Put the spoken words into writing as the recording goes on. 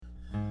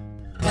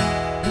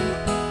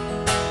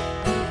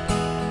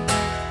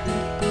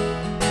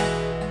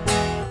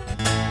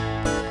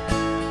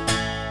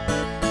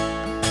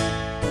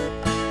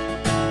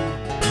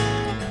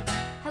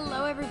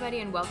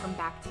welcome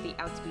back to the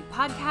Out to Be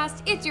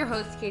podcast. It's your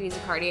host, Katie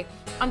Zaccardi.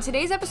 On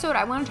today's episode,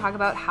 I want to talk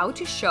about how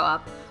to show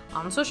up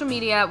on social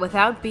media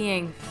without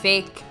being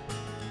fake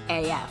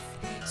AF.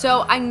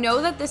 So I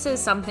know that this is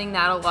something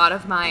that a lot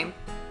of my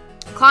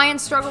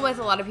clients struggle with,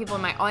 a lot of people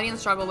in my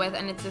audience struggle with,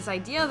 and it's this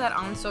idea that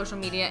on social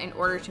media, in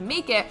order to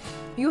make it,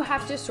 you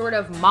have to sort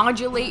of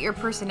modulate your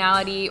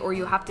personality, or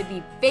you have to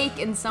be fake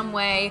in some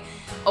way,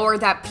 or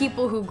that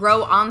people who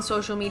grow on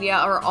social media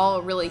are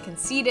all really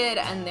conceited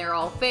and they're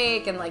all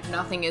fake and like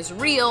nothing is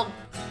real.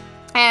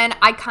 And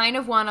I kind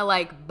of want to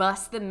like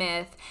bust the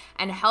myth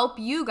and help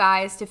you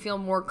guys to feel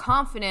more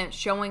confident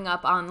showing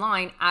up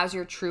online as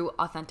your true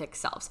authentic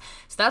selves.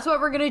 So that's what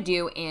we're going to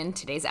do in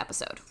today's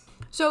episode.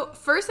 So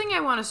first thing I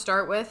want to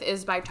start with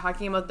is by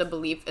talking about the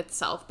belief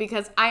itself,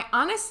 because I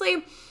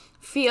honestly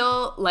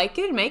feel like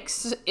it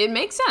makes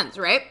sense,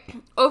 right?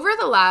 Over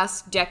the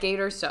last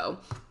decade or so,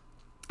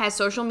 as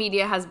social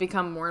media has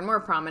become more and more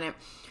prominent,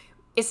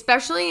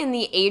 especially in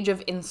the age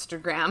of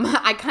Instagram,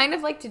 I kind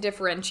of like to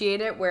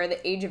differentiate it where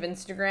the age of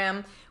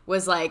Instagram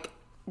was like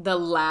the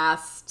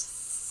last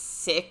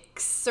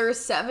 6 or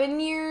 7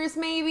 years,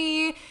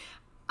 maybe.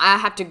 I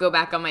have to go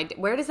back on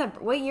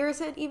what year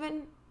is it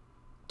even?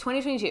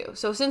 2022.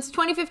 So since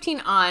 2015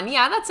 on,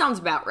 yeah, that sounds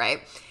about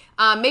right.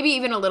 Maybe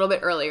even a little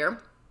bit earlier.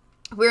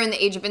 We're in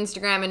the age of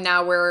Instagram, and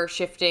now we're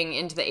shifting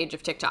into the age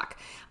of TikTok.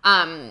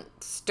 I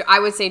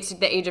would say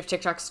the age of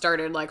TikTok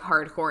started like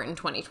hardcore in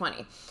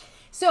 2020.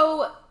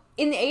 So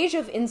in the age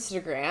of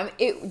Instagram,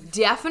 it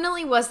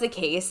definitely was the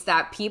case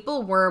that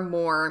people were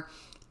more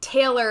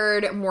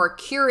tailored, more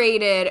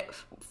curated,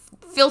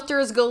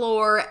 filters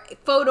galore,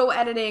 photo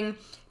editing.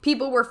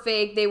 People were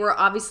fake. They were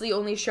obviously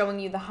only showing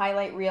you the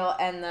highlight reel,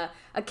 and the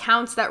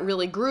accounts that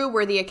really grew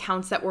were the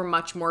accounts that were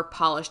much more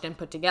polished and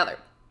put together.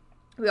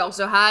 We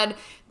also had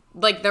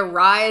like the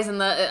rise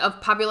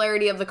of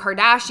popularity of the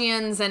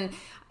Kardashians, and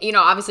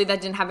obviously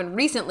that didn't happen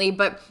recently,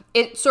 but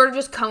it sort of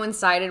just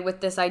coincided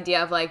with this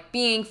idea of like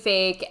being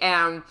fake,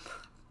 and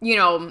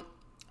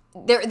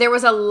there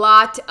was a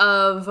lot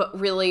of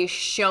really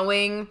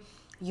showing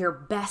your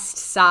best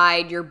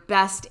side, your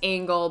best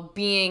angle,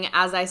 being,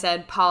 as I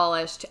said,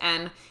 polished,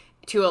 and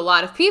to a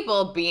lot of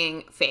people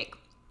being fake.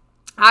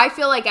 I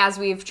feel like as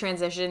we've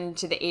transitioned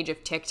to the age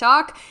of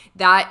TikTok,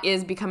 that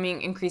is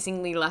becoming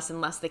increasingly less and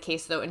less the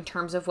case, though, in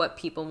terms of what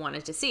people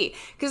wanted to see.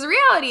 Because the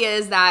reality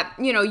is that,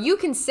 you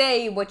can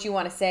say what you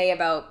want to say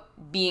about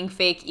being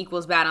fake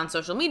equals bad on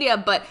social media,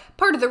 but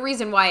part of the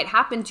reason why it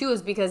happened too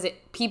is because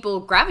people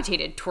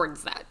gravitated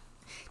towards that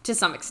to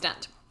some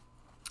extent.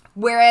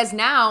 Whereas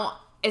now,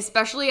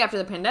 especially after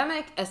the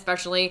pandemic,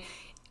 especially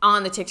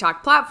on the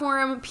TikTok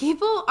platform,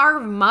 people are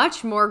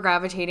much more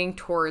gravitating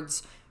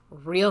towards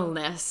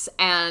realness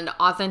and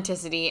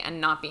authenticity and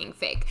not being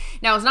fake.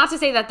 Now, it's not to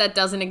say that that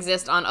doesn't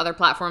exist on other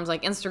platforms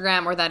like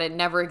Instagram, or that it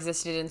never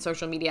existed in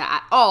social media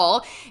at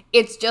all.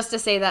 It's just to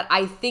say that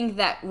I think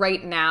that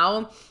right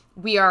now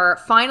we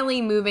are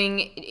finally moving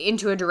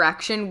into a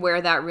direction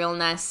where that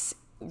realness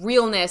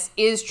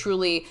is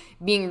truly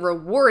being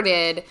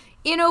rewarded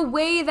in a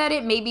way that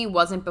it maybe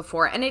wasn't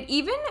before. And it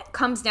even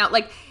comes down,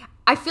 like,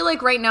 I feel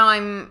like right now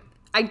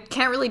I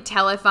can't really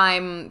tell if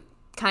I'm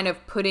kind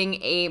of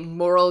putting a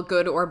moral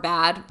good or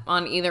bad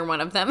on either one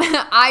of them.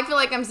 I feel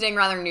like I'm staying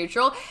rather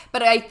neutral,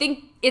 but I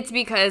think it's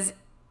because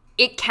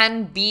it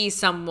can be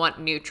somewhat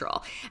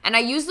neutral. And I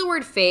use the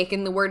word fake,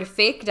 and the word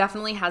fake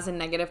definitely has a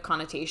negative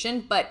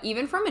connotation, but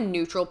even from a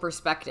neutral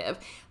perspective,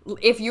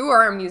 if you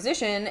are a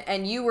musician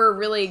and you were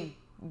really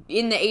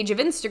in the age of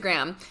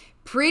Instagram,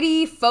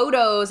 pretty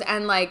photos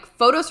and like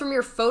photos from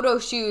your photo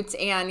shoots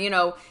and,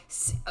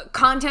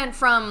 content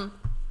from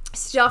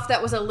stuff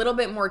that was a little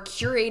bit more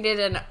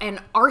curated and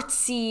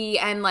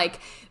artsy and like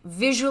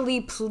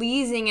visually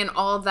pleasing and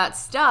all of that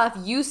stuff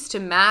used to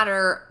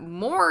matter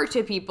more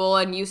to people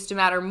and used to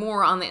matter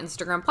more on the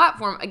Instagram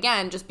platform,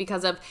 again, just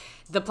because of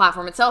the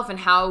platform itself and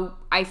how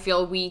I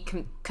feel we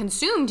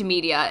consumed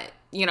media,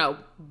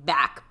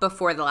 back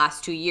before the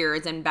last 2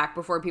 years and back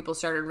before people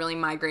started really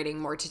migrating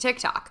more to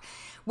TikTok.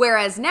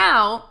 Whereas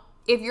now,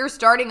 if you're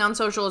starting on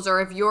socials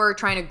or if you're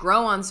trying to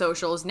grow on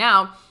socials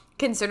now,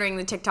 considering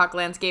the TikTok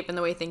landscape and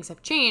the way things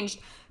have changed,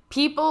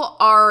 people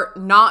are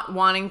not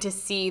wanting to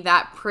see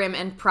that prim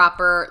and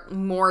proper,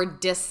 more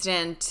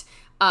distant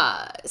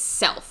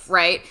self,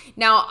 right?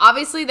 Now,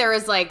 obviously there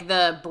is like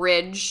the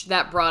bridge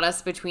that brought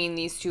us between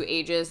these two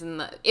ages,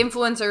 and the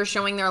influencers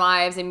showing their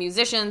lives, and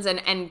musicians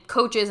and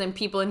coaches and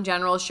people in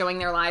general showing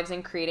their lives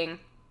and creating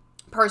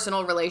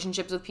personal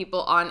relationships with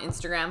people on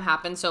Instagram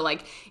happened. So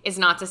like, it's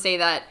not to say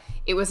that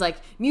it was like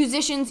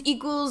musicians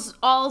equals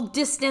all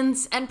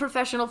distance and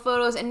professional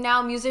photos, and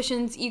now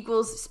musicians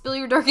equals spill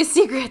your darkest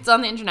secrets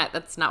on the internet.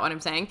 That's not what I'm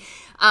saying.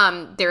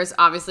 There's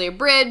obviously a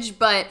bridge,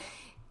 but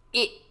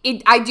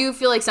I do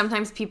feel like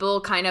sometimes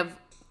people kind of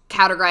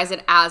categorize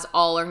it as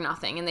all or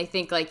nothing, and they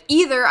think like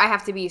either I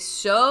have to be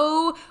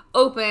so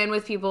open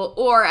with people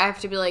or I have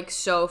to be like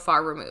so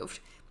far removed.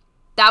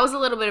 That was a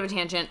little bit of a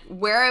tangent.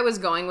 Where I was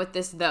going with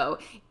this, though,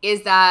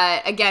 is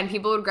that, again,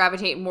 people would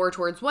gravitate more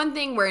towards one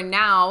thing, where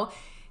now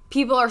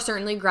people are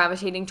certainly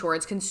gravitating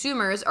towards,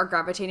 consumers are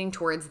gravitating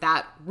towards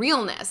that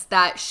realness,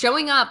 that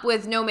showing up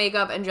with no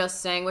makeup and just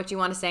saying what you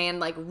want to say and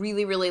like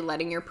really, really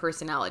letting your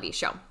personality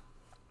show.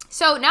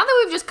 So now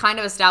that we've just kind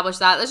of established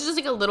that, let's just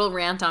like a little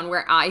rant on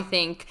where I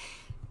think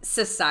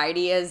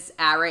society is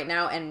at right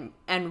now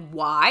and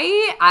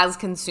why as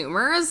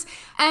consumers.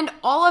 And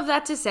all of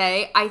that to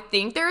say, I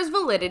think there's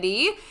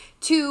validity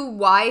to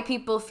why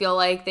people feel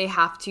like they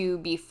have to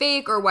be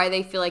fake or why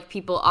they feel like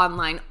people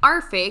online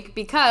are fake,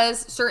 because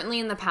certainly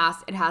in the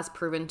past it has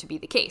proven to be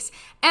the case.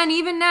 And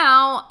even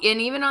now, and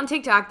even on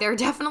TikTok, there are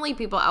definitely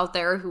people out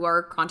there who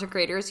are content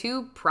creators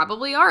who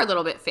probably are a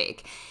little bit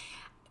fake.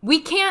 We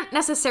can't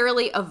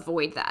necessarily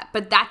avoid that,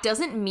 but that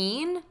doesn't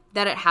mean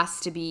that it has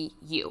to be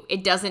you.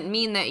 It doesn't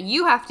mean that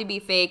you have to be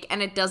fake,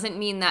 and it doesn't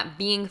mean that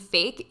being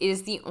fake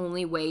is the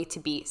only way to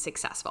be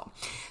successful.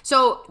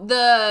 So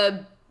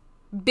the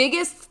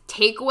biggest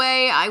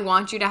takeaway I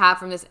want you to have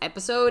from this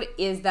episode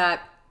is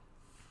that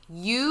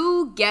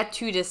you get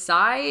to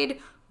decide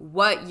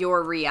what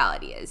your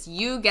reality is.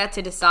 You get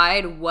to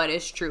decide what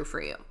is true for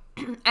you.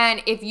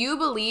 And if you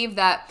believe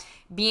that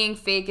being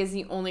fake is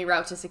the only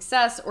route to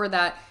success, or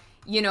that,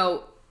 you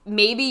know,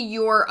 maybe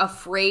you're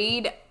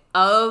afraid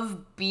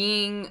of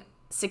being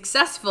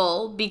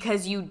successful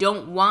because you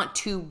don't want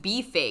to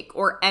be fake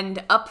or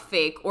end up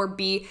fake or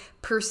be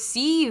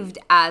perceived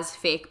as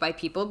fake by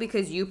people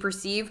because you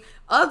perceive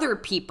other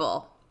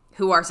people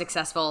who are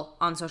successful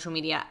on social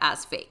media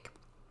as fake.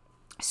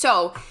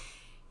 So,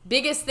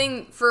 biggest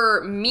thing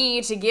for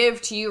me to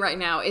give to you right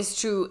now is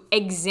to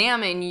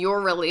examine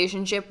your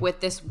relationship with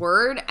this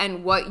word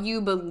and what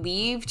you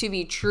believe to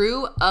be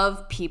true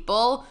of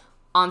people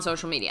on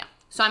social media.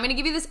 So I'm going to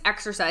give you this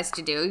exercise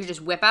to do. You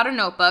just whip out a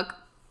notebook,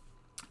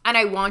 and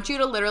I want you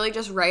to literally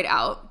just write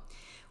out,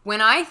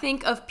 when I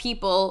think of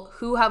people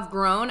who have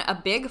grown a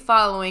big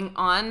following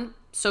on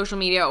social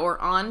media or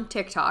on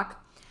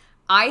TikTok,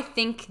 I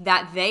think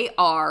that they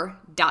are ...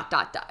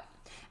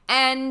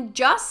 And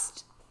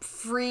just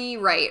free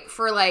write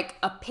for like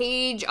a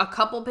page, a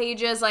couple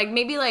pages, like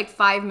maybe like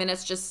 5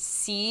 minutes, just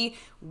see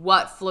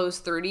what flows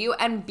through to you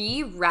and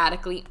be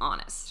radically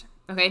honest.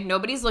 Okay,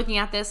 nobody's looking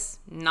at this,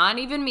 not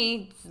even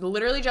me,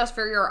 literally just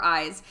for your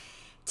eyes,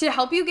 to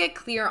help you get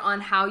clear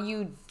on how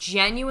you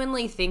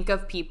genuinely think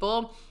of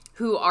people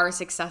who are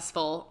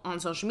successful on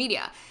social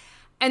media.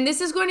 And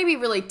this is going to be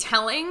really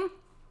telling,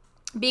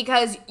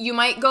 because you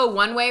might go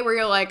one way where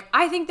you're like,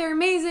 I think they're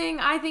amazing,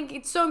 I think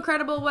it's so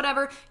incredible,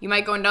 whatever. You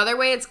might go another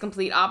way, it's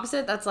complete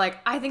opposite. That's like,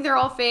 I think they're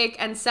all fake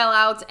and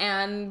sellouts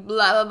and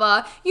blah, blah,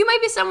 blah. You might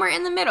be somewhere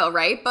in the middle,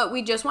 right? But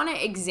we just want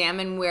to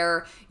examine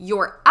where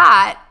you're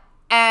at.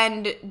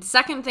 And the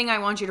second thing I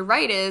want you to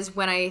write is,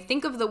 when I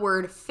think of the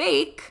word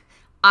fake,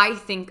 I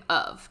think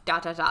of ...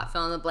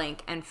 fill in the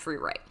blank, and free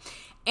write.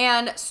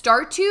 And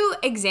start to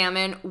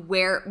examine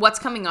what's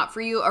coming up for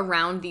you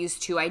around these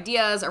two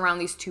ideas, around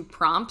these two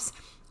prompts,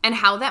 and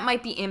how that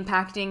might be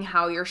impacting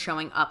how you're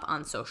showing up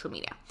on social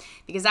media.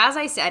 Because as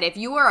I said, if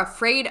you are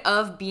afraid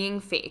of being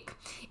fake,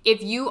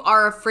 if you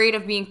are afraid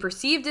of being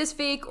perceived as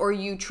fake, or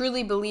you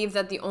truly believe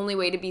that the only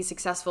way to be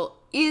successful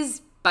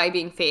is by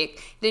being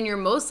fake, then you're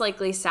most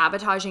likely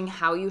sabotaging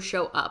how you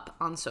show up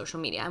on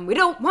social media. And we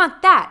don't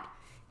want that.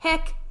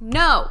 Heck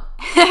no.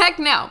 Heck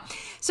no.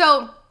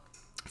 So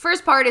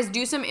first part is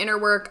do some inner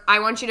work. I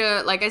want you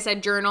to, like I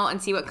said, journal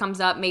and see what comes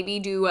up. Maybe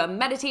do a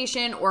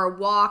meditation or a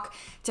walk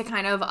to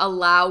kind of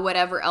allow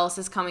whatever else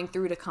is coming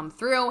through to come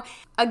through.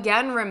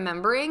 Again,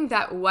 remembering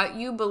that what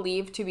you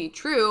believe to be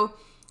true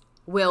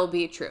will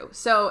be true.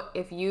 So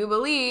if you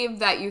believe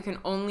that you can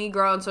only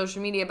grow on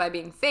social media by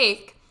being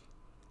fake,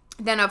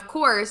 then of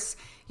course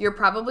you're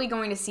probably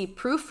going to see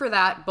proof for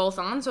that both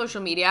on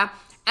social media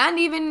and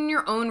even in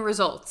your own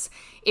results.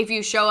 If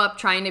you show up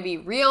trying to be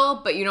real,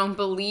 but you don't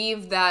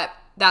believe that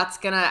that's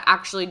gonna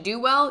actually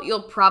do well,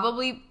 you'll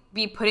probably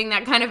be putting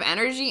that kind of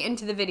energy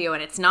into the video,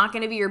 and it's not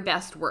gonna be your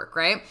best work,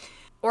 right?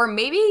 Or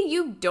maybe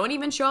you don't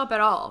even show up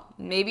at all.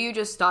 Maybe you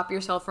just stop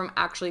yourself from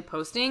actually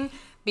posting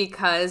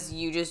because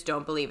you just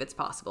don't believe it's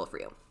possible for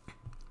you.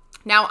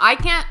 Now, I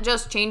can't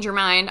just change your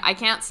mind. I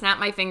can't snap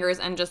my fingers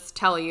and just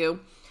tell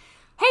you,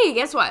 hey,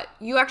 guess what?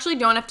 You actually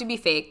don't have to be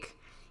fake.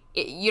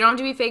 You don't have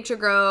to be fake to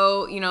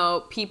grow. You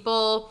know,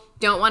 people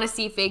don't want to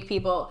see fake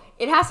people.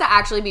 It has to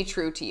actually be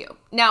true to you.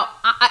 Now,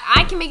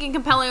 I can make a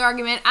compelling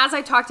argument. As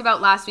I talked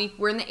about last week,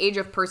 we're in the age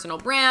of personal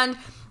brand.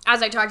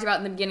 As I talked about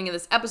in the beginning of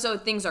this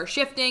episode, things are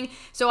shifting.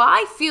 So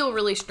I feel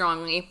really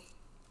strongly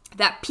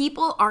that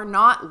people are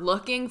not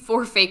looking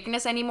for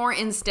fakeness anymore.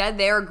 Instead,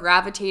 they are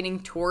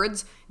gravitating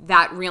towards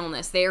that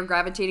realness. They are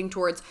gravitating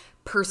towards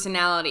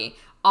personality,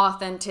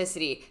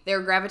 authenticity.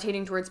 They're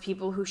gravitating towards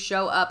people who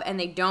show up and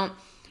they don't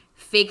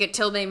fake it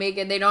till they make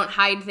it. They don't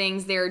hide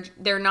things.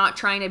 They're not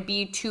trying to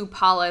be too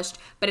polished,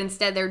 but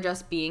instead they're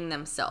just being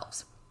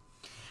themselves.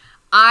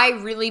 I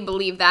really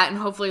believe that, and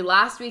hopefully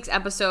last week's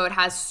episode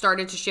has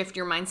started to shift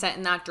your mindset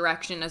in that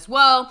direction as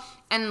well.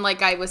 And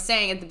like I was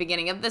saying at the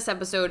beginning of this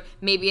episode,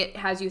 maybe it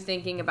has you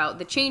thinking about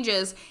the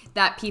changes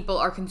that people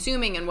are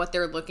consuming and what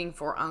they're looking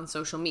for on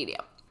social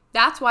media.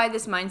 That's why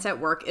this mindset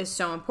work is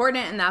so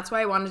important, and that's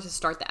why I wanted to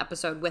start the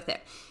episode with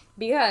it.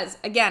 Because,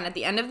 again, at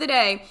the end of the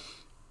day,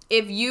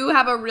 if you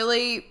have a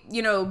really,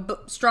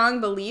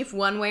 strong belief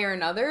one way or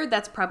another,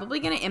 that's probably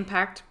going to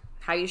impact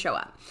how you show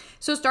up.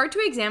 So start to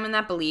examine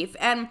that belief.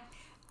 And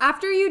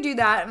after you do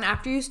that, and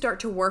after you start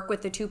to work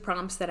with the 2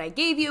 prompts that I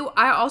gave you,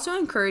 I also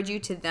encourage you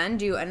to then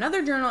do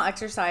another journal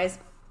exercise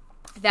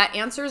that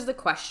answers the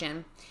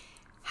question,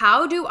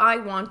 how do I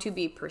want to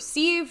be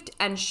perceived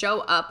and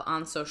show up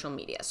on social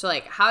media? So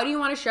how do you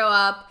want to show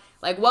up?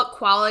 What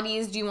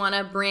qualities do you want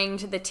to bring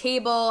to the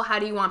table? How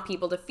do you want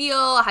people to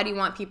feel? How do you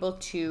want people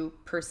to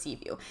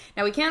perceive you?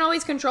 Now, we can't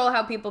always control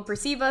how people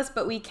perceive us,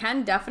 but we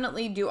can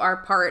definitely do our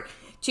part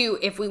to,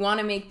 if we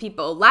want to make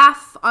people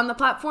laugh on the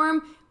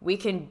platform, we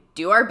can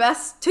do our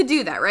best to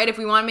do that, right? If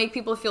we want to make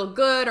people feel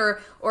good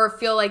or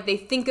feel like they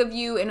think of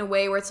you in a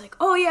way where it's like,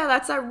 oh yeah,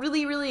 that's that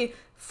really, really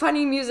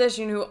funny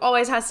musician who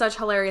always has such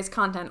hilarious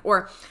content,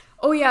 or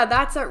oh yeah,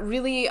 that's that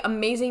really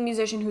amazing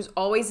musician who's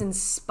always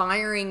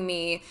inspiring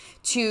me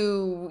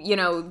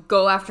to,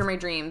 go after my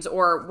dreams,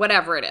 or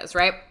whatever it is,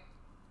 right?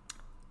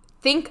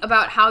 Think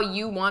about how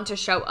you want to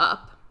show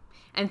up,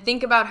 and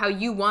think about how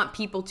you want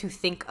people to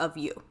think of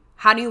you.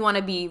 How do you want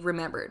to be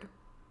remembered?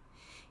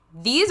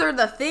 These are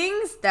the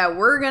things that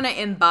we're going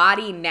to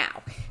embody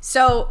now.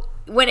 So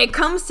when it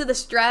comes to the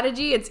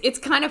strategy, it's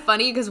kind of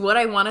funny because what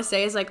I want to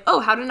say is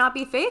how to not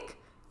be fake?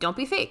 Don't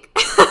be fake.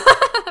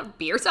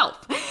 Be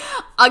yourself.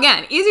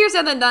 Again, easier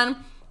said than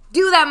done.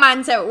 Do that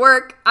mindset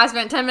work. I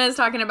spent 10 minutes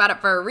talking about it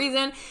for a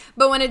reason.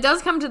 But when it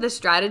does come to the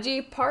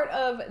strategy, part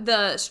of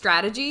the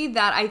strategy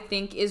that I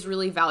think is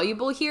really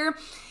valuable here,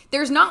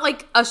 there's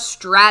not a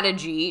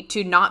strategy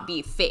to not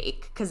be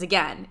fake. Because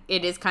again,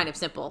 it is kind of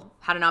simple.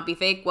 How to not be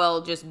fake?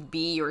 Well, just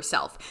be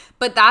yourself.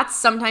 But that's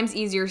sometimes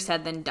easier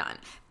said than done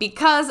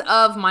because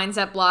of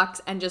mindset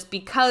blocks and just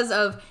because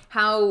of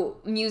how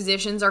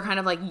musicians are kind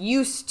of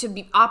used to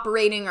be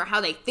operating or how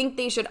they think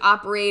they should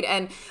operate,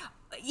 and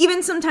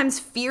even sometimes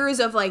fears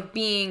of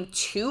being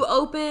too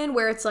open,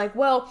 where it's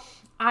well,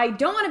 I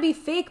don't want to be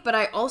fake, but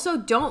I also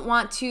don't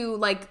want to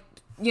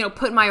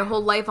put my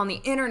whole life on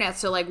the internet.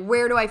 So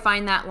where do I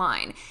find that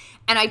line?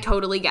 And I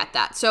totally get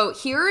that. So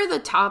here are the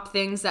top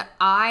things that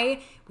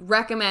I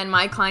recommend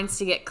my clients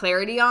to get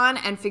clarity on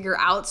and figure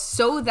out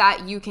so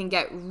that you can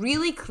get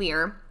really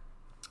clear,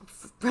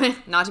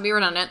 not to be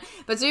redundant,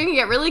 but so you can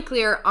get really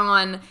clear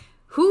on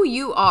who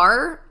you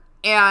are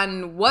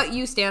and what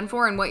you stand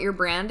for and what your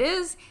brand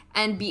is,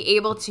 and be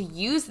able to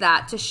use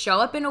that to show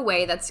up in a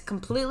way that's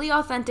completely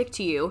authentic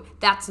to you,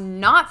 that's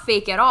not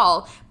fake at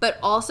all, but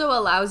also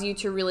allows you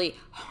to really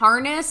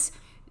harness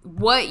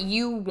what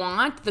you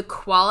want, the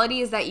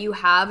qualities that you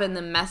have and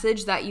the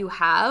message that you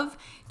have,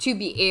 to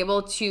be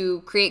able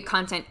to create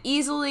content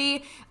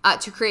easily,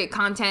 to create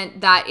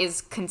content that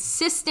is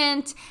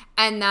consistent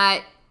and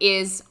that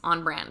is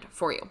on brand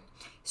for you.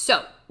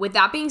 So with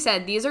that being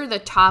said, these are the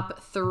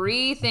top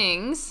 3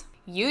 things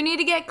you need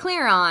to get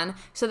clear on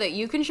so that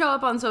you can show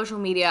up on social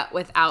media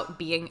without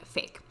being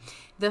fake.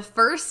 The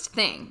first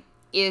thing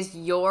is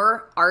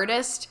your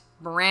artist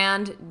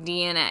brand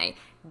DNA.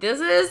 This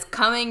is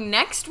coming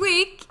next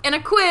week in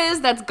a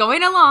quiz that's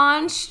going to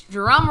launch.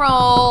 Drum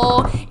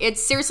roll.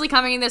 It's seriously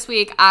coming this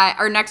week,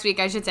 or next week,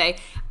 I should say.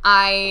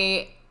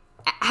 I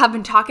have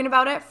been talking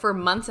about it for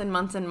months and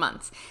months and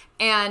months.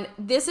 And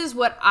this is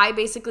what I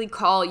basically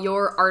call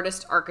your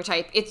artist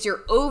archetype. It's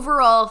your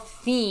overall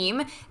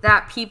theme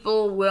that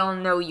people will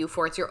know you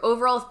for. It's your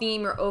overall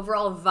theme, your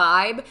overall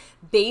vibe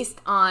based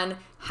on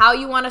how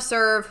you want to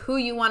serve, who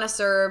you want to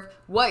serve,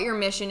 what your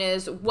mission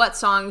is, what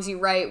songs you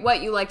write,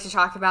 what you like to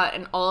talk about,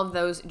 and all of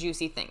those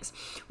juicy things.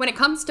 When it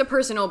comes to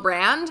personal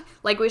brand,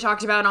 like we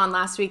talked about on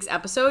last week's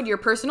episode, your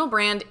personal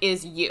brand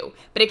is you.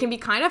 But it can be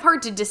kind of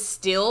hard to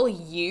distill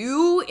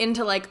you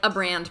into a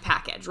brand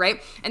package,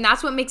 right? And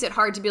that's what makes it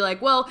hard to be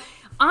well,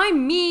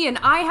 I'm me and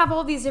I have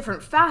all these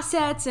different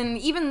facets and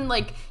even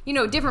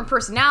different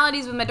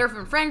personalities with my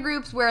different friend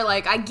groups where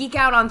I geek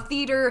out on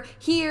theater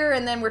here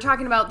and then we're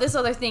talking about this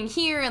other thing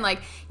here and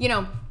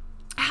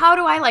how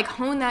do I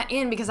hone that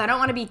in, because I don't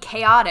want to be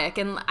chaotic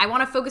and I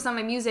want to focus on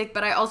my music,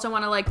 but I also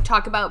want to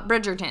talk about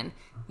Bridgerton.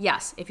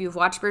 Yes, if you've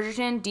watched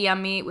Bridgerton,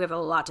 DM me. We have a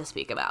lot to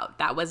speak about.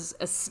 That was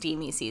a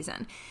steamy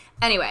season.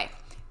 Anyway,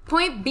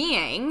 point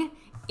being,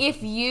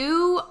 if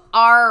you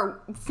are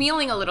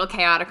feeling a little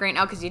chaotic right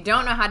now because you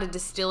don't know how to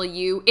distill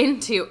you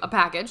into a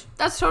package,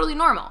 that's totally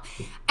normal.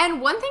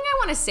 And one thing I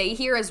want to say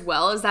here as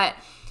well is that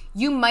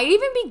you might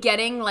even be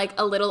getting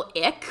a little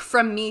ick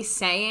from me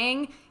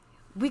saying,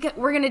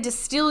 we're going to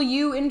distill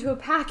you into a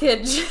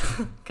package,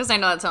 because I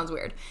know that sounds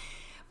weird.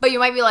 But you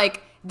might be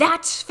like,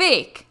 that's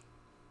fake.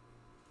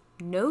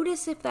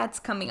 Notice if that's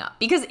coming up.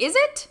 Because is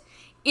it?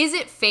 Is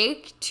it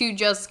fake to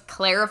just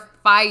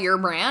clarify your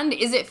brand?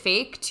 Is it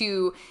fake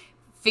to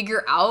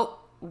figure out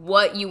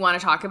what you want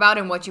to talk about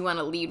and what you want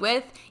to lead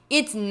with?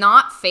 It's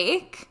not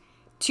fake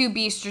to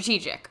be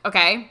strategic,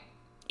 okay?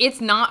 It's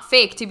not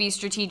fake to be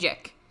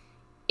strategic.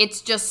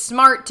 It's just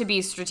smart to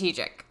be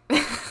strategic.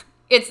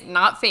 It's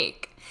not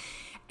fake.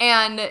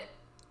 And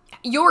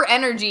your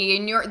energy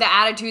and the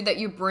attitude that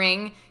you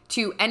bring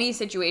to any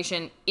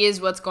situation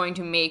is what's going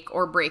to make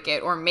or break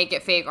it, or make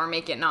it fake or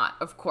make it not,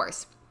 of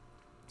course.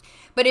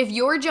 But if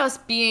you're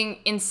just being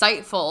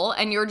insightful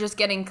and you're just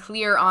getting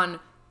clear on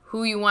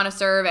who you want to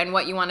serve and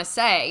what you want to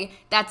say,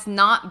 that's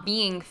not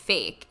being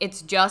fake.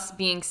 It's just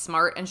being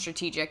smart and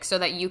strategic so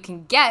that you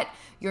can get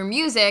your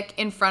music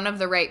in front of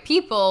the right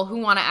people who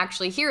want to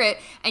actually hear it.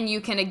 And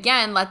you can,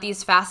 again, let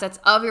these facets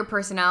of your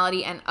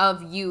personality and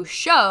of you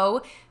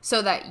show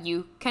so that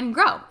you can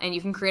grow and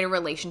you can create a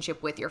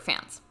relationship with your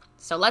fans.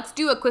 So let's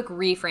do a quick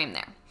reframe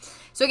there.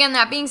 So again,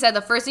 that being said,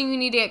 the first thing you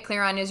need to get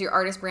clear on is your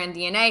artist brand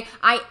DNA.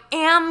 I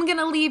am going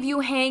to leave you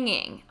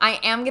hanging.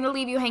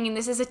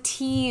 This is a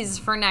tease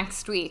for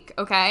next week,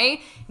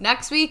 okay?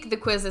 Next week, the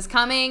quiz is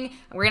coming.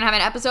 We're going to have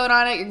an episode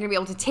on it. You're going to be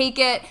able to take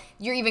it.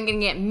 You're even going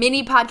to get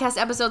mini podcast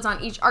episodes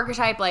on each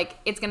archetype. Like,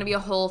 it's going to be a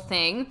whole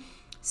thing.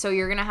 So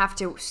you're going to have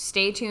to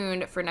stay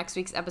tuned for next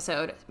week's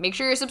episode. Make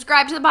sure you're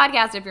subscribed to the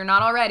podcast if you're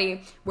not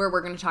already, where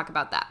we're going to talk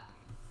about that.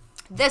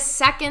 The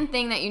second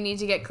thing that you need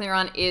to get clear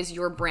on is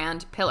your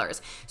brand pillars.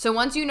 So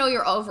once you know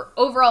your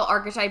overall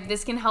archetype,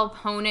 this can help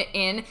hone it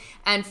in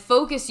and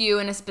focus you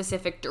in a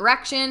specific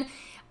direction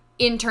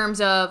in terms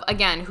of,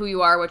 again, who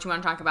you are, what you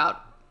want to talk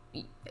about,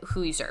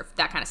 who you serve,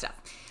 that kind of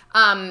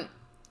stuff.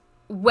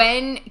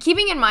 When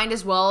keeping in mind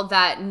as well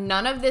that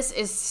none of this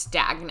is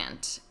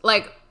stagnant.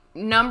 Like,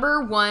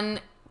 number one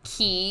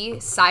key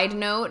side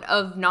note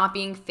of not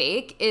being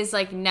fake is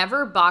like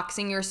never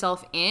boxing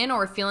yourself in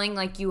or feeling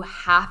like you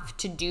have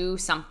to do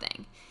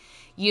something.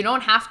 You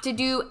don't have to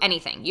do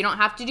anything. You don't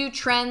have to do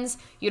trends.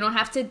 You don't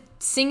have to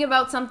sing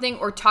about something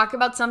or talk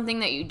about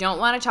something that you don't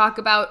want to talk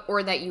about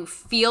or that you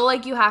feel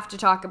like you have to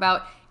talk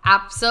about.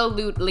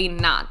 Absolutely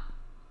not.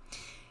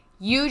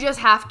 You just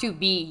have to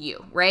be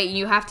you, right?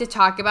 You have to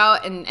talk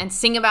about and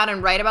sing about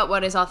and write about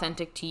what is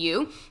authentic to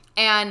you.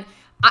 And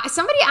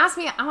somebody asked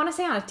me, I want to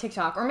say on a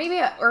TikTok, or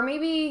maybe,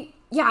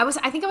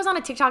 I think I was on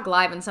a TikTok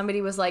live and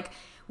somebody was like,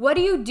 what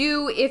do you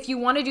do if you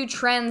want to do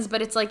trends,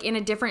 but it's like in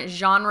a different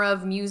genre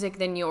of music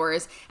than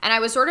yours? And I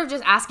was sort of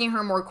just asking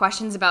her more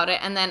questions about it.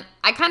 And then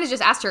I kind of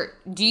just asked her,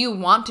 do you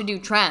want to do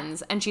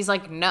trends? And she's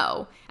like,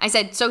 no. I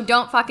said, so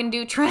don't fucking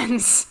do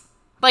trends.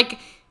 Like,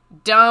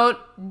 don't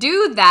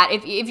do that.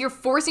 If you're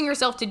forcing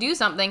yourself to do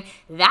something,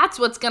 that's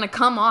what's going to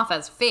come off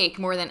as fake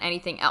more than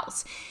anything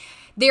else.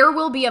 There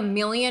will be a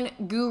million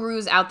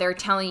gurus out there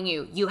telling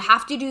you, you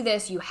have to do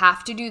this, you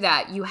have to do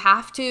that, you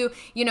have to,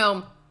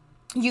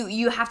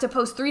 you have to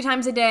post 3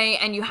 times a day,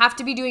 and you have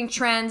to be doing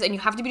trends, and you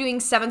have to be doing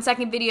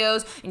 7-second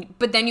videos,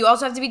 but then you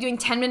also have to be doing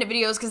 10-minute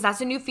videos because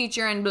that's a new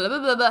feature, and blah, blah,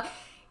 blah, blah.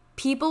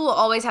 People will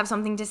always have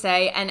something to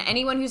say, and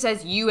anyone who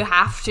says you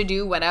have to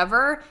do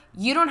whatever,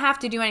 you don't have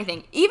to do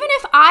anything. Even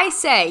if I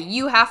say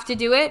you have to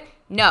do it,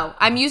 no,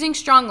 I'm using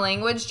strong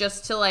language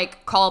just to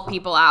like call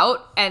people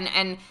out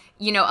and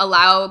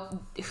allow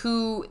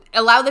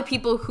the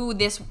people who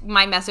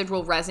my message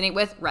will resonate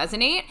with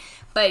resonate.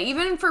 But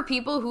even for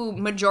people who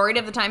majority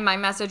of the time my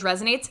message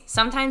resonates,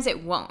 sometimes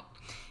it won't.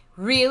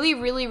 Really,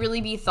 really,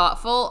 really be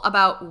thoughtful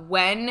about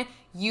when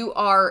you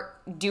are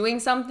doing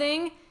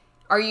something.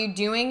 Are you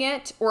doing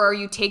it, or are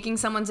you taking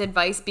someone's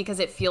advice because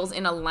it feels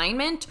in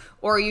alignment,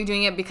 or are you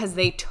doing it because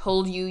they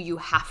told you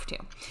have to?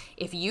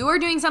 If you are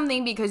doing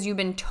something because you've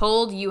been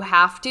told you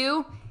have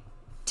to,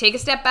 take a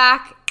step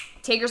back,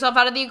 take yourself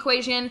out of the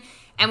equation,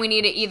 and we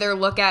need to either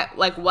look at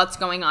like what's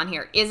going on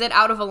here. Is it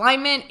out of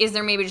alignment? Is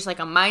there maybe just like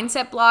a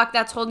mindset block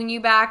that's holding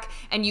you back,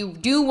 and you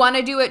do want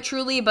to do it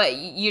truly, but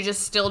you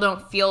just still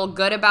don't feel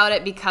good about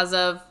it because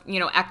of,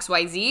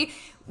 XYZ?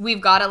 We've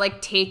got to like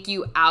take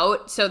you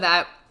out so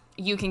that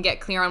you can get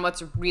clear on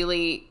what's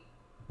really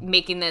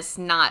making this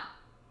not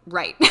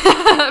right.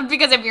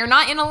 Because if you're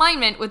not in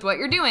alignment with what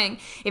you're doing,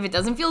 if it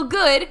doesn't feel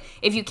good,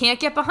 if you can't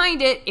get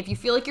behind it, if you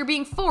feel like you're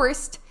being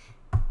forced,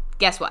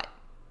 guess what?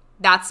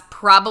 That's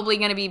probably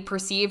going to be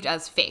perceived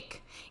as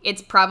fake.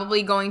 It's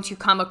probably going to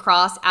come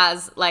across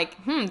as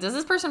like, does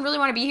this person really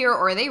want to be here,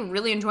 or are they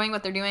really enjoying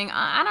what they're doing?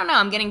 I don't know.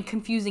 I'm getting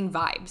confusing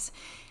vibes,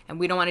 and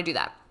we don't want to do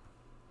that.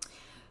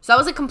 So that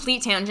was a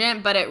complete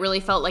tangent, but it really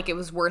felt like it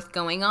was worth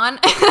going on.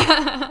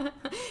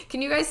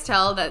 Can you guys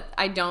tell that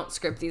I don't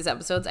script these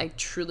episodes? I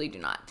truly do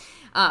not.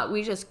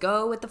 We just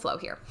go with the flow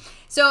here.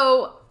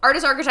 So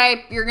artist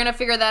archetype, you're going to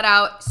figure that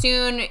out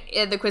soon.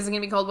 The quiz is going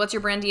to be called What's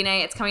Your Brand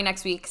DNA? It's coming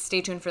next week. Stay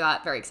tuned for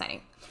that. Very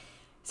exciting.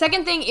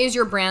 Second thing is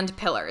your brand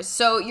pillars.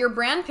 So your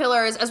brand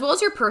pillars, as well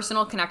as your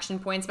personal connection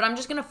points, but I'm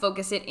just going to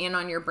focus it in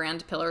on your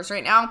brand pillars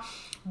right now.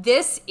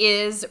 This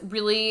is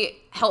really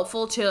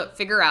helpful to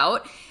figure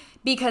out,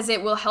 because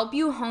it will help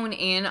you hone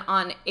in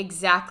on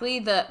exactly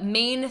the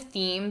main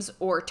themes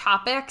or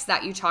topics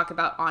that you talk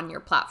about on your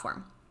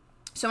platform.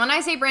 So when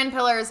I say brand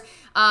pillars,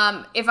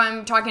 if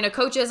I'm talking to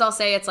coaches, I'll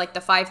say it's like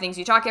the 5 things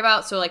you talk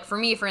about. So like for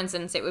me, for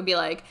instance, it would be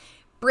like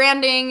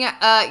branding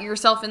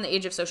yourself in the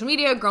age of social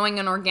media, growing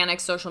an organic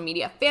social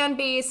media fan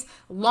base,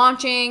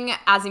 launching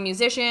as a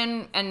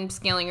musician and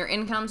scaling your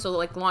income. So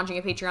like launching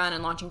a Patreon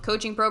and launching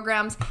coaching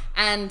programs,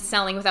 and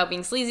selling without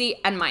being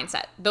sleazy, and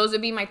mindset. Those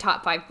would be my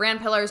top 5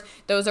 brand pillars.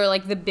 Those are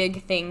like the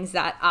big things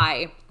that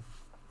I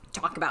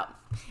talk about.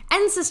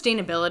 And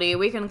sustainability,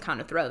 we can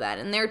kind of throw that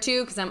in there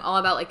too, because I'm all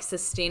about like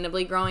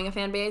sustainably growing a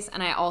fan base.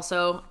 And I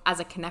also, as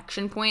a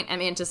connection point,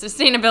 I'm into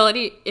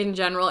sustainability in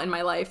general in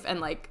my life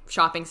and like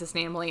shopping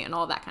sustainably and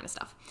all that kind of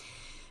stuff.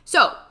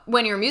 So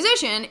when you're a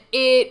musician,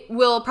 it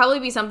will probably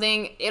be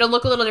something, it'll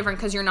look a little different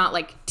because you're not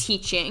like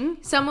teaching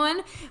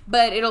someone,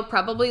 but it'll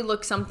probably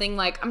look something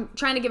like, I'm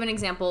trying to give an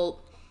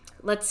example.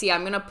 Let's see,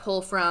 I'm going to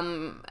pull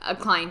from a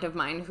client of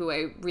mine who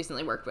I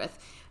recently worked with,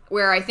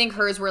 where I think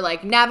hers were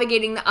like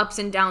navigating the ups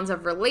and downs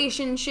of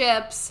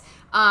relationships,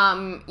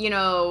 you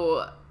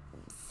know,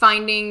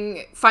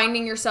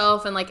 finding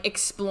yourself and like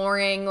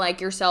exploring like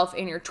yourself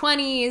in your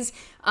 20s,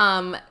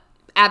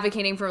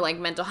 advocating for like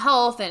mental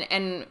health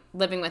and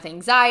living with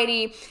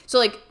anxiety. So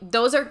like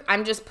those are,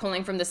 I'm just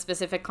pulling from this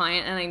specific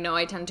client, and I know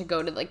I tend to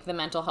go to like the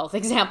mental health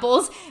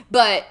examples,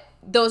 but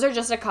those are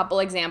just a couple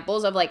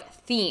examples of like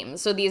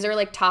themes. So these are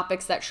like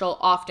topics that she'll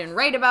often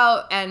write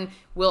about and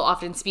will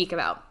often speak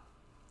about.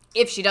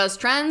 If she does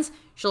trends,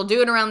 she'll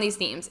do it around these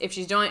themes. If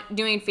she's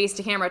doing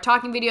face-to-camera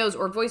talking videos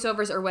or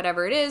voiceovers or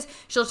whatever it is,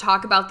 she'll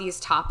talk about these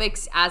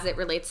topics as it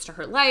relates to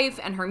her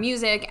life and her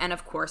music and,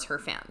 of course, her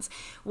fans.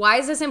 Why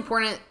is this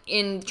important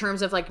in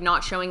terms of, like,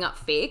 not showing up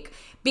fake?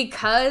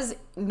 Because,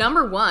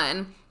 number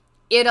one,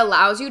 it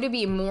allows you to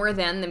be more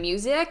than the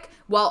music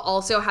while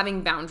also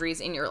having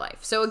boundaries in your life.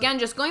 So again,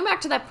 just going back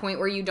to that point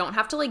where you don't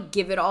have to like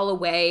give it all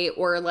away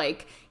or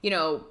like, you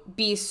know,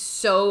 be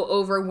so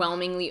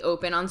overwhelmingly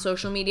open on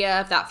social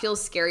media. If that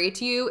feels scary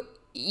to you,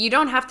 you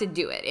don't have to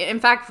do it. In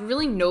fact,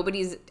 really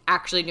nobody's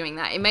actually doing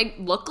that. It might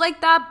look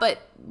like that, but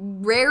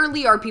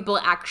rarely are people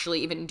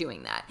actually even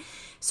doing that.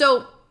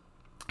 So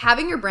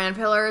having your brand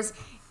pillars,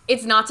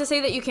 it's not to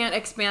say that you can't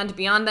expand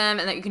beyond them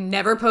and that you can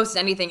never post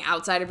anything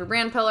outside of your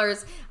brand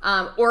pillars,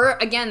 or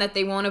again, that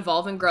they won't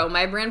evolve and grow.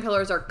 My brand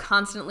pillars are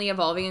constantly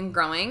evolving and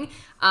growing,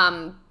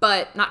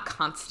 but not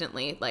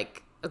constantly,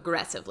 like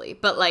aggressively,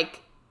 but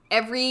like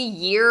every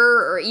year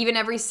or even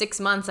every 6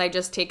 months, I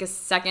just take a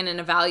second and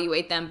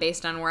evaluate them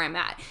based on where I'm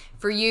at.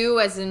 For you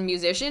as a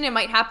musician, it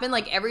might happen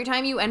like every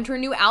time you enter a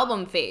new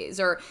album phase,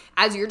 or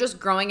as you're just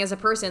growing as a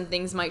person,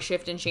 things might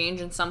shift and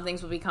change, and some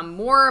things will become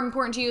more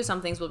important to you, some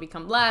things will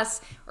become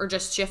less, or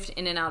just shift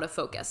in and out of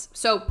focus.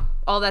 So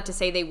all that to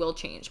say, they will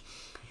change.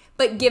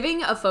 But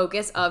giving a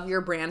focus of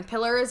your brand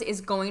pillars is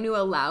going to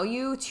allow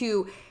you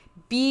to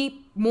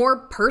be more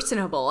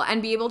personable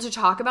and be able to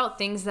talk about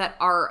things that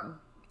are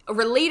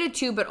related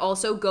to, but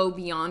also go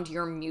beyond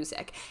your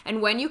music.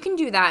 And when you can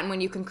do that, and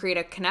when you can create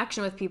a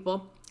connection with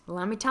people,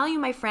 let me tell you,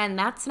 my friend,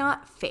 that's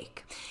not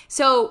fake.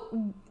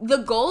 So the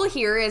goal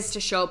here is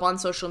to show up on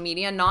social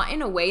media, not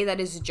in a way that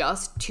is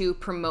just to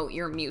promote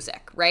your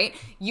music, right?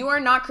 You are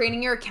not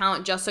creating your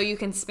account just so you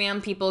can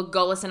spam people,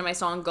 go listen to my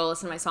song, go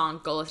listen to my song,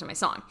 go listen to my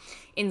song.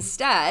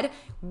 Instead,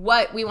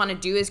 what we want to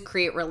do is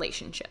create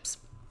relationships.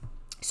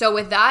 So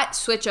with that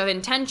switch of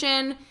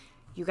intention,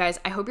 you guys,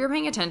 I hope you're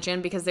paying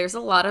attention, because there's a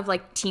lot of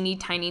like teeny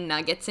tiny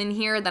nuggets in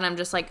here that I'm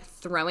just like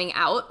throwing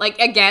out. Like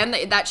again,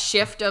 that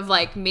shift of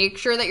like, make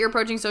sure that you're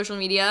approaching social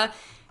media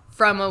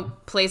from a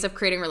place of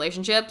creating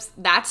relationships.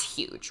 That's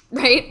huge,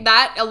 right?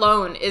 That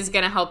alone is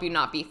going to help you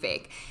not be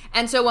fake.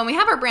 And so when we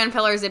have our brand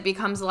pillars, it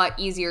becomes a lot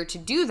easier to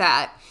do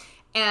that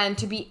and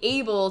to be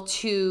able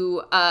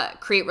to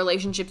create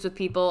relationships with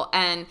people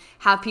and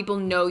have people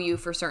know you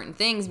for certain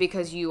things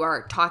because you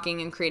are talking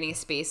and creating a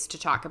space to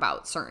talk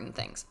about certain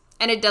things.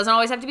 And it doesn't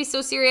always have to be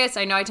so serious.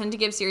 I know I tend to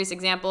give serious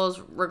examples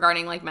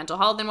regarding like mental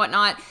health and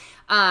whatnot.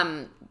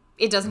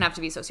 It doesn't have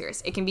to be so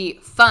serious. It can be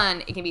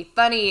fun. It can be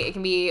funny. It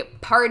can be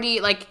party.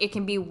 Like it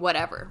can be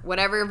whatever.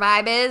 Whatever your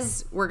vibe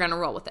is, we're going to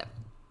roll with it.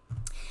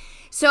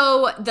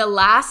 So the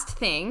last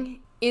thing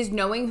is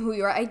knowing who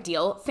your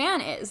ideal fan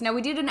is. Now,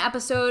 we did an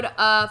episode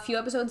a few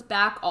episodes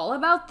back all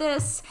about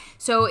this.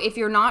 So if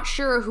you're not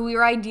sure who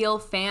your ideal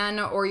fan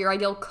or your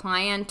ideal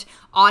client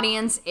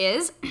audience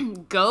is,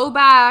 go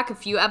back a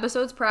few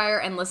episodes prior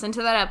and listen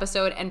to that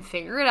episode and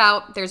figure it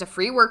out. There's a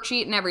free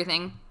worksheet and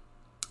everything,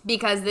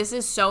 because this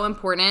is so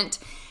important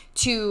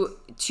to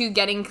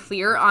getting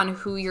clear on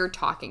who you're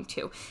talking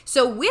to.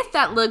 So with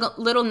that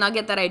little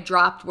nugget that I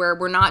dropped, where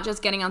we're not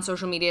just getting on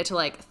social media to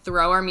like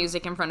throw our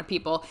music in front of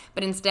people,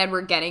 but instead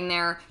we're getting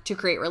there to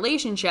create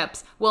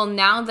relationships. Well,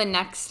 now the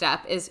next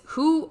step is,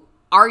 who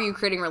are you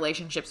creating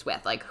relationships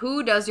with? Like,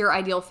 who does your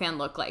ideal fan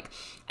look like?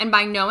 And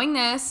by knowing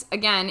this,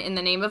 again, in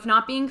the name of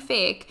not being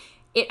fake,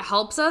 it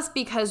helps us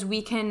because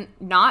we can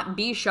not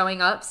be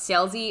showing up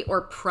salesy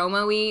or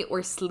promo-y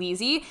or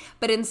sleazy,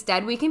 but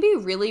instead we can be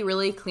really,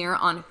 really clear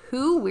on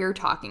who we're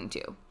talking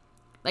to.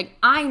 Like,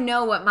 I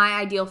know what my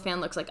ideal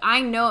fan looks like.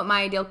 I know what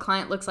my ideal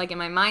client looks like in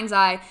my mind's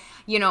eye.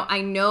 You know,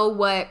 I know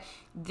what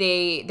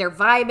their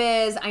vibe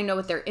is. I know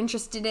what they're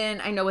interested in.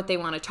 I know what they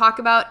want to talk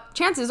about.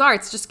 Chances are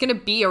it's just going to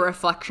be a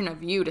reflection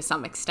of you to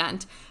some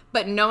extent.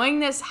 But knowing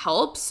this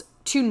helps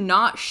to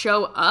not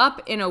show up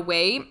in a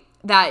way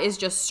that is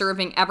just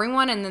serving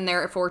everyone and then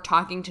therefore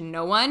talking to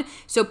no one,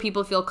 so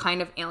people feel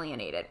kind of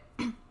alienated.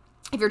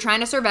 If you're trying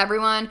to serve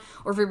everyone,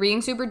 or if you're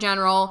being super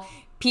general,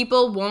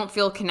 people won't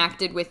feel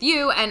connected with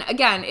you. And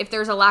again, if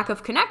there's a lack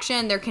of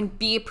connection, there can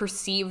be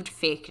perceived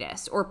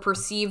fakeness or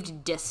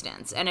perceived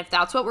distance. And if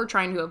that's what we're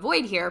trying to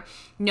avoid here,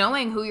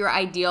 knowing who your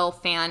ideal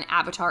fan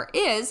avatar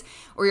is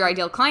or your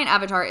ideal client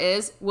avatar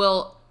is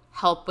will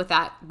help with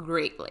that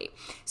greatly.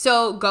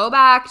 So go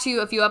back to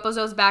a few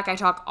episodes back. I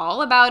talk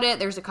all about it.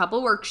 There's a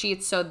couple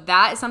worksheets. So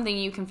that is something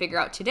you can figure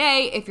out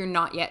today if you're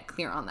not yet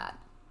clear on that.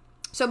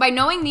 So by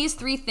knowing these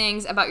 3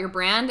 things about your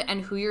brand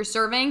and who you're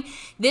serving,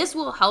 this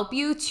will help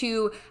you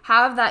to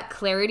have that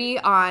clarity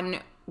on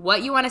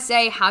what you want to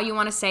say, how you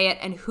want to say it,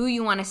 and who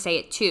you want to say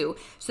it to,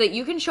 so that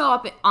you can show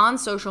up on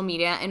social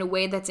media in a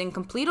way that's in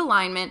complete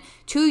alignment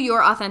to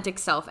your authentic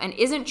self and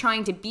isn't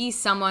trying to be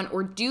someone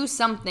or do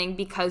something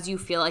because you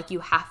feel like you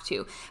have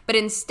to. But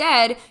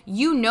instead,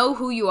 you know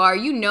who you are,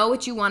 you know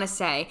what you want to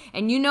say,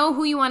 and you know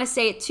who you want to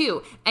say it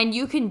to. And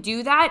you can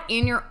do that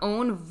in your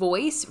own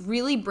voice,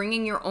 really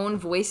bringing your own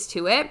voice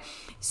to it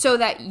so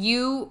that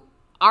you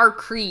are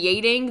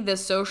creating the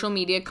social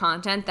media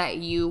content that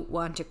you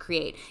want to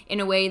create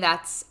in a way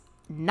that's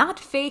not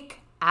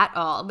fake at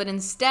all, but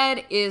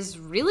instead is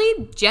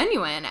really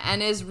genuine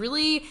and is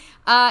really,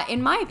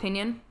 in my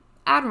opinion,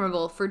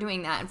 admirable for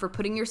doing that and for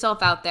putting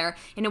yourself out there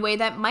in a way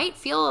that might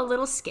feel a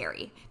little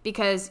scary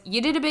because you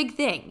did a big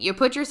thing. You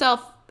put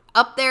yourself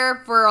up there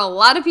for a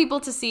lot of people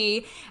to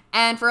see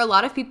and for a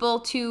lot of people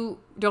to,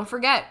 don't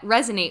forget,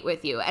 resonate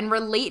with you and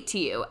relate to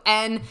you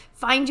and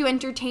find you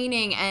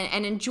entertaining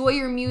and enjoy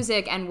your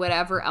music and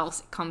whatever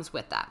else comes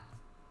with that.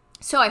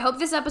 So I hope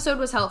this episode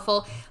was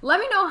helpful. Let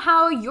me know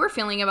how you're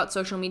feeling about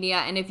social media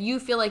and if you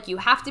feel like you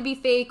have to be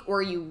fake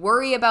or you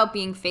worry about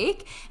being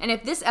fake. And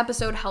if this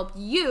episode helped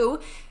you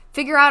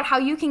figure out how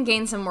you can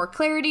gain some more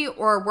clarity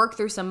or work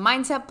through some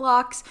mindset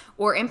blocks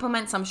or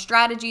implement some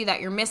strategy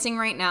that you're missing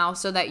right now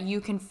so that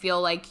you can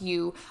feel like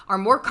you are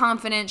more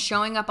confident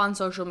showing up on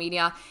social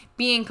media,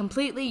 being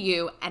completely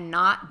you and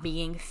not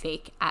being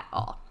fake at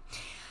all.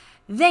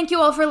 Thank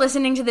you all for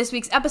listening to this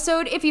week's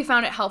episode. If you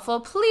found it helpful,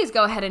 please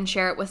go ahead and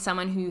share it with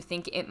someone who you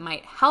think it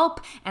might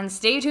help. And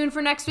stay tuned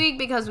for next week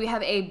because we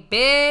have a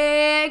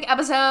big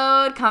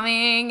episode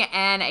coming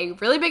and a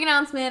really big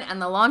announcement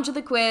and the launch of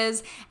the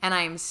quiz. And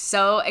I am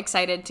so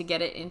excited to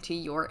get it into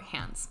your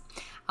hands.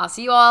 I'll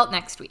see you all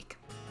next week.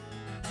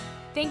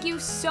 Thank you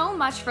so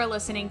much for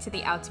listening to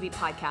the Out to Be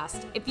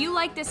podcast. If you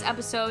like this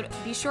episode,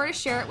 be sure to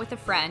share it with a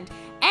friend.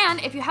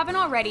 And if you haven't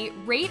already,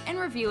 rate and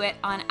review it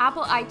on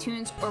Apple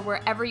iTunes or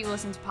wherever you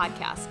listen to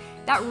podcasts.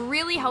 That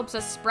really helps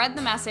us spread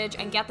the message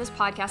and get this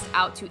podcast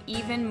out to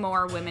even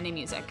more women in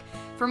music.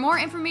 For more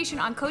information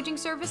on coaching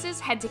services,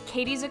 head to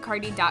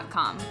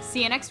katiezaccardi.com.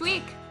 See you next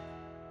week.